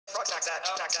frogs act at?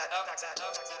 I'm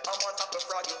on top of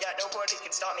frog, yeah, nobody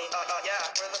can stop me. Yeah,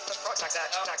 where the frogs act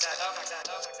at?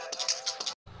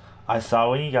 I saw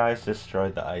when you guys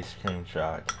destroyed the ice cream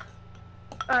truck.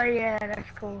 Oh yeah, that's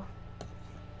cool.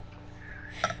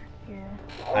 Yeah.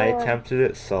 I attempted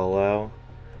it solo,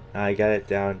 and I got it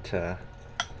down to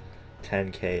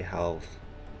 10k health,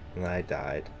 and then I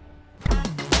died.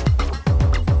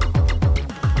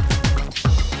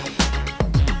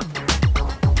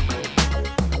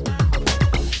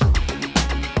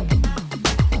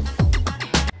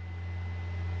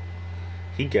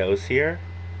 He goes here?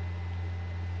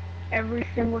 Every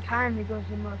single time he goes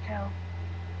to the motel.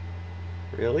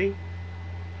 Really?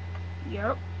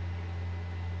 Yep.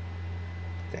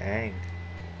 Dang.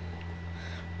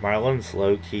 Marlon's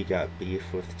low-key got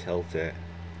beef with Tilted.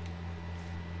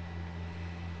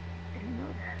 Didn't know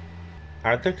that.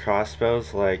 Aren't the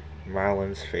crossbows like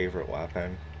Marlon's favorite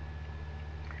weapon?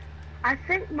 I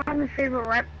think my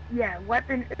favorite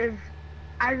weapon is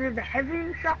either the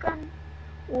heavy shotgun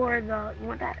or the, you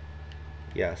want that?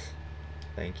 Yes.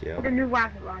 Thank you. Or the new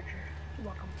rocket launcher. You're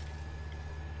welcome.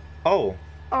 Oh!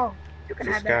 Oh, you can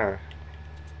have that.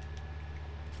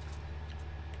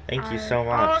 Thank you so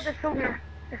much. Oh, there's someone here.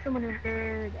 There's someone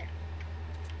here.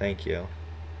 Thank you.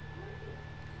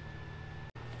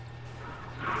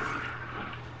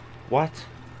 What?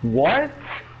 What?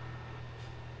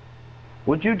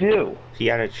 What'd you do? He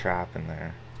had a trap in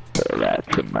there. Oh,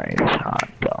 that's a nice hot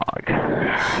dog.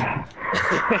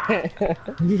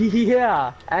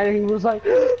 Yeah, and he was like,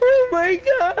 oh my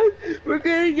god, we're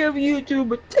gonna give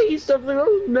YouTube a taste of their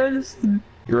own medicine.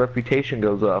 Your reputation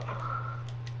goes up.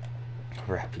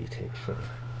 Reputation.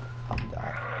 I'm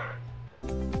done.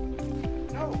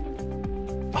 No!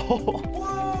 Oh!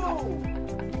 Whoa!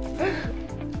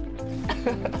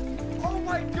 Oh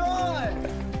my god!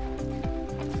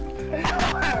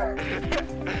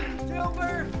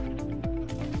 Silver!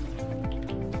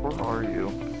 Where are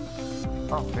you?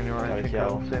 Oh, and you're right in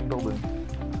the same building.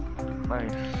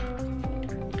 Nice.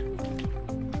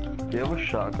 Do you have a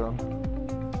shotgun?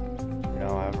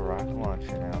 No, I have a rocket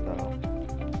launcher now, though.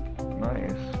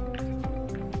 Nice.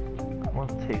 I'm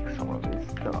gonna take some of this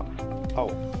stuff. Oh.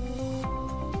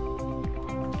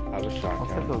 I have a I'll take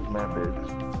shotgun. those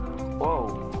mandates.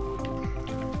 Whoa.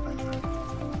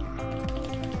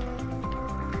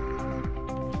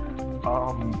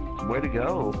 Way to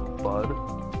go, bud.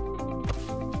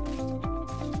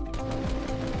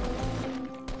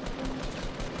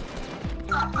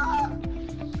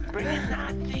 Bring in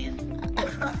Nazis.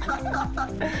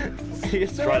 He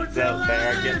just runs out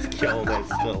there and gets killed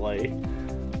instantly.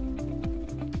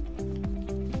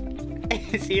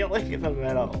 He's healing in the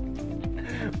middle.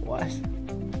 What?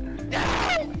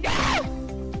 No! No!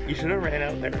 You should have ran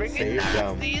out there and saved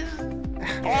him.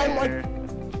 Oh my...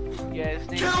 Yeah, his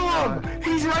name's Kill him!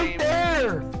 He's right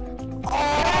there!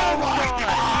 Oh my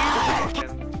god!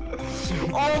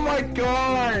 Oh my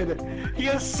god! He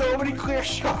has so many clear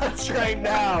shots right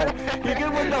now! He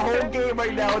could win the whole game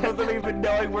right now without even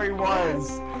knowing where he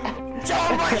was!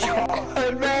 Oh my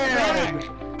god, man!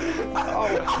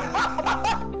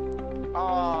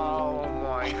 Oh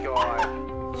my god.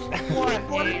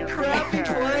 What a crappy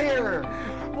player!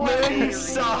 Man, you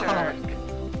suck! Are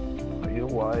you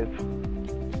alive?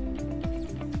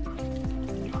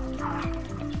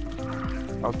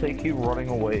 I'll take you running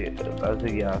away as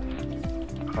a yes.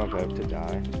 I'm about to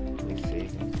die. Let me see.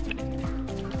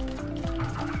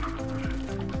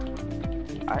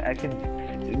 I can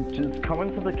just come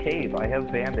into the cave. I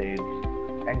have band-aids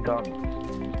and guns.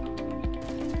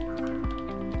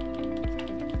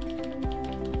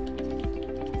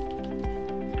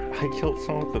 I killed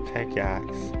someone with a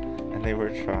pickaxe, and they were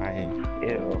trying.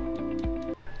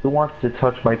 Ew. Who wants to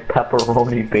touch my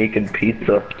pepperoni bacon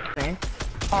pizza?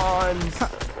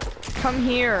 Come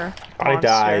here. I monster.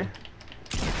 died.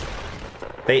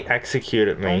 They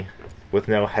executed me with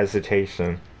no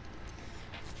hesitation.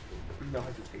 No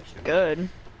hesitation. Good.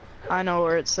 I know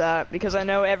where it's at because I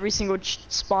know every single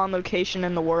spawn location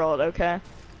in the world, okay?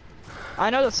 I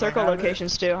know the circle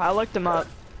locations too. I looked them up.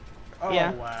 Oh,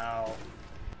 Yeah. wow.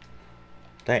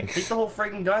 Thanks. Take the whole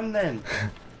freaking gun then.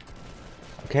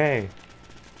 Okay.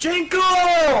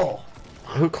 Jinkle!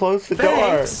 Who closed the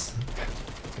Thanks. door?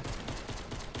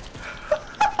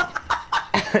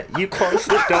 You closed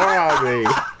the door on me.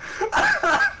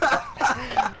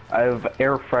 I have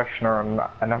air freshener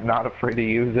and I'm not afraid to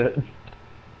use it.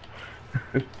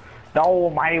 No,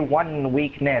 my one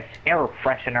weakness, air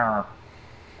freshener.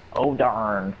 Oh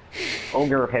darn.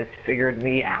 Ogre has figured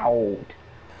me out.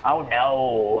 Oh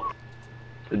no.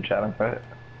 Did Jennifer?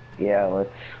 Yeah,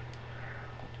 let's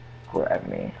grab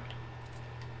me.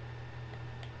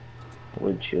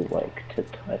 Would you like to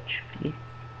touch me?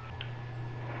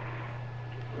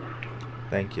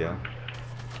 Thank you.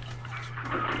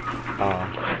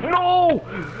 No!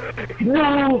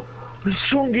 No!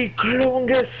 Sungi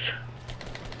Klungus!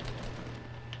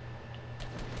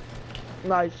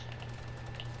 Nice.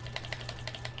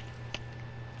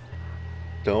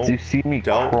 Don't, Do you see me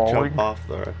don't crawling? jump off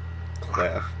the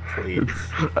cliff, please.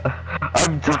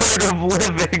 I'm tired of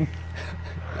living.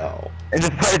 No. And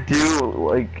if I do,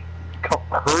 like,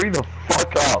 hurry the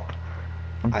fuck up.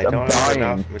 I I'm don't have dying.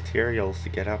 enough materials to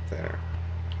get up there.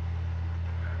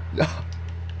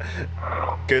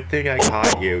 Good thing I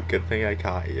caught you. Good thing I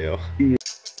caught you.